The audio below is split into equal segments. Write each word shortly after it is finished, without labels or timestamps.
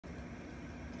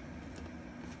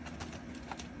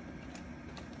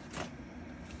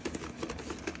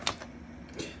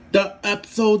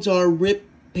episodes are Rip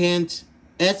Pants,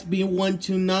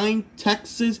 SB129,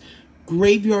 Texas,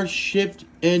 Graveyard Shift,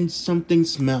 and Something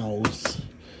Smells.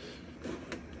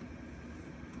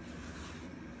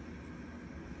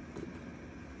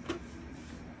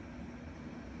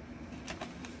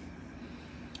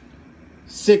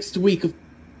 Sixth week of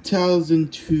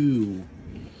 2002.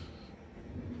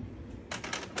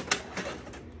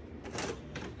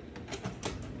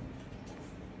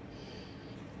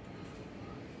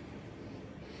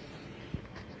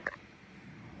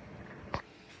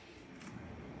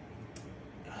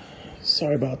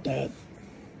 Sorry about that.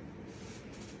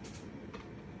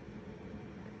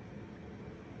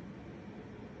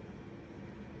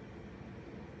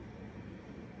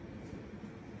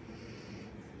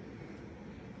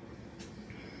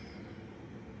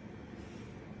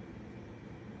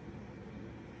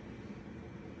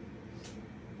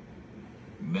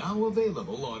 Now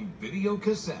available on video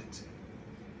cassette.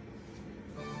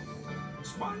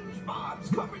 SpongeBob's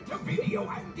coming to video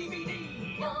and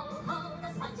DVD. Yo ho,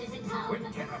 the sponge is in town.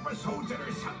 With 10 episodes that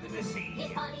are something to see.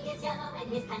 His body is yellow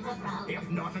and his pants are brown. If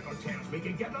nautical tales make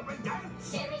you get up and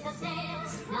dance. Sherry's a snail,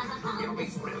 not a hound. You'll be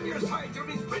spreading your sides, you'll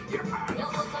be spreading your pants.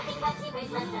 No more soaking wet, he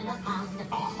weighs less than a pound.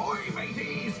 Ahoy,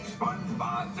 mateys!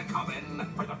 SpongeBob's a-comin'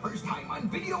 for the first time on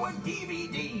video and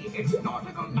DVD. It's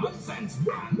nautical nonsense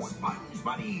and Sponge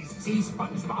Buddies. See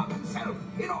SpongeBob himself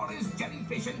in all his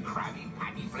jellyfish and Krabby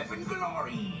Patty flippin'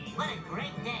 glory. What a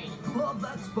great day. Love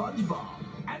that SpongeBob.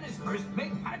 And his first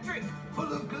mate Patrick,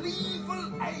 full of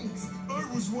gleeful angst. I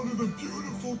was one of the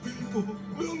beautiful people.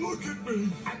 Now look at me.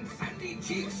 And sandy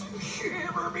cheeks,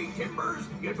 shiver me timbers.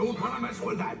 You don't want to mess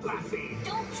with that lassie.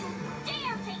 Don't you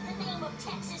dare take the name of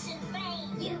Texas in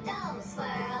vain. You go,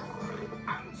 Squirrel.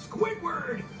 And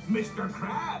Squidward, Mr.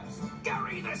 Krabs,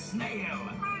 Gary the Snail.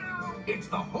 It's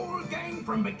the whole gang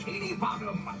from Bikini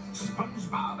Bottom.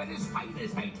 SpongeBob and his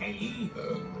finest, I tell ye.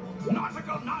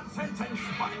 Nautical nonsense and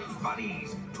Sponge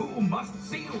Buddies. Two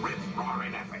must-see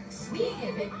rip-roaring epics. We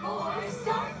give it 4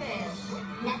 starfish.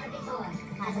 Never before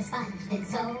has a sponge been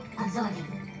so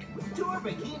absorbing. Tour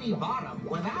Bikini Bottom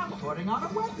without putting on a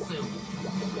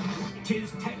wetsuit.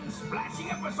 'Tis 10 splashy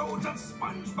episodes of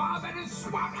SpongeBob and his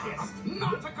swappiest.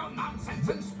 Nautical nonsense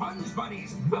and Sponge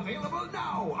Buddies. Available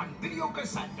now on video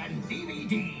cassette and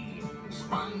DVD.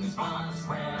 SpongeBob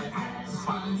SquarePants,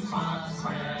 SpongeBob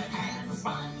SquarePants,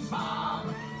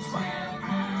 SpongeBob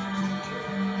SquarePants.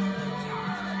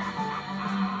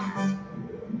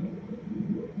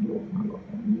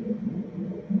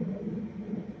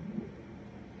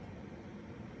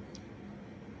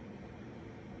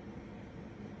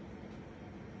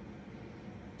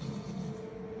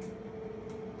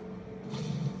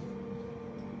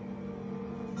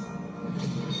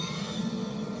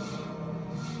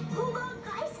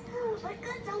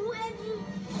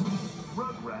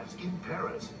 Rugrats in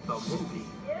Paris, the movie.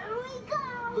 Here we go.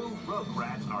 The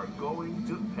Rugrats are going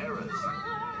to Paris.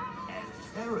 And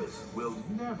Paris will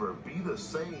never be the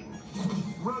same.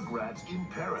 Rugrats in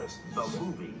Paris, the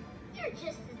movie. You're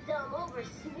just as dumb over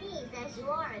sneeze as you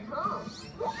are at home.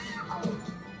 Wow!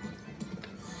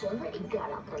 Somebody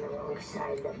got up on the wrong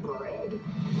side of the bread.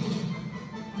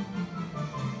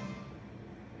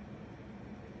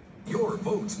 Your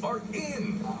votes are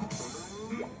in.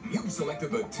 You've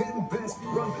selected the 10 best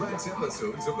Rugrats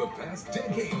episodes of the past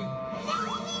decade.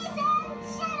 Ladies and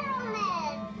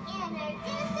gentlemen,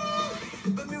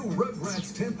 introducing The new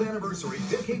Rugrats 10th Anniversary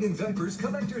Decade in Diapers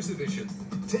Collector's Edition.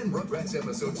 10 Rugrats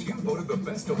episodes you voted the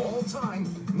best of all time,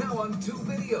 now on 2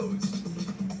 videos.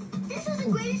 This is the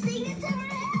greatest thing that's ever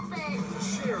happened.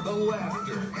 Share the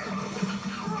laughter,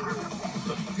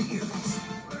 the fears,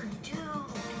 We're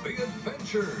doomed. the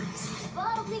adventures,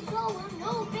 Boldly going,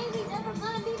 no baby's ever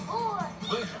gonna be born.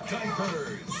 the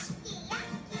diapers.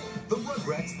 The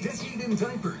Rugrats Decade in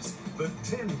Diapers. The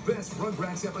 10 best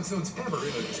Rugrats episodes ever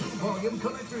in a 2-volume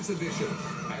collector's edition.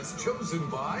 As chosen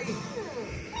by...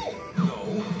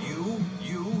 No, you,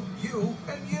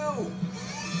 and you.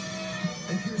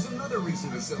 And here's another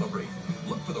reason to celebrate.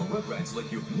 Look for the Rugrats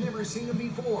like you've never seen them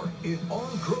before. In All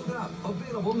Grown Up,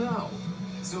 available now.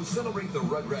 So celebrate the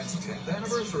Rugrats 10th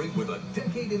anniversary with a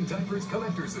Decade in Diapers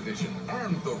Collector's Edition.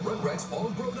 And the Rugrats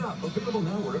All Grown Up, available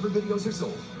now wherever videos are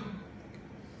sold.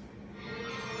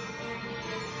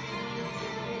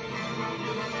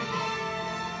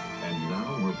 And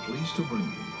now we're pleased to bring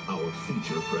you our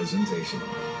feature presentation.